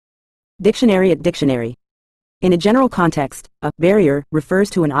Dictionary at dictionary. In a general context, a barrier refers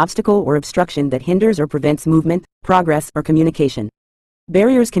to an obstacle or obstruction that hinders or prevents movement, progress, or communication.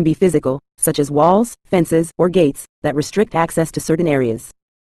 Barriers can be physical, such as walls, fences, or gates, that restrict access to certain areas.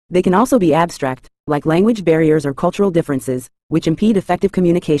 They can also be abstract, like language barriers or cultural differences, which impede effective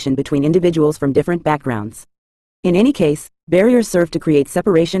communication between individuals from different backgrounds. In any case, barriers serve to create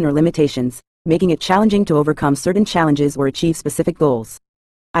separation or limitations, making it challenging to overcome certain challenges or achieve specific goals.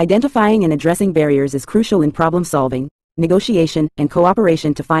 Identifying and addressing barriers is crucial in problem solving, negotiation, and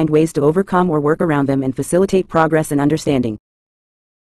cooperation to find ways to overcome or work around them and facilitate progress and understanding.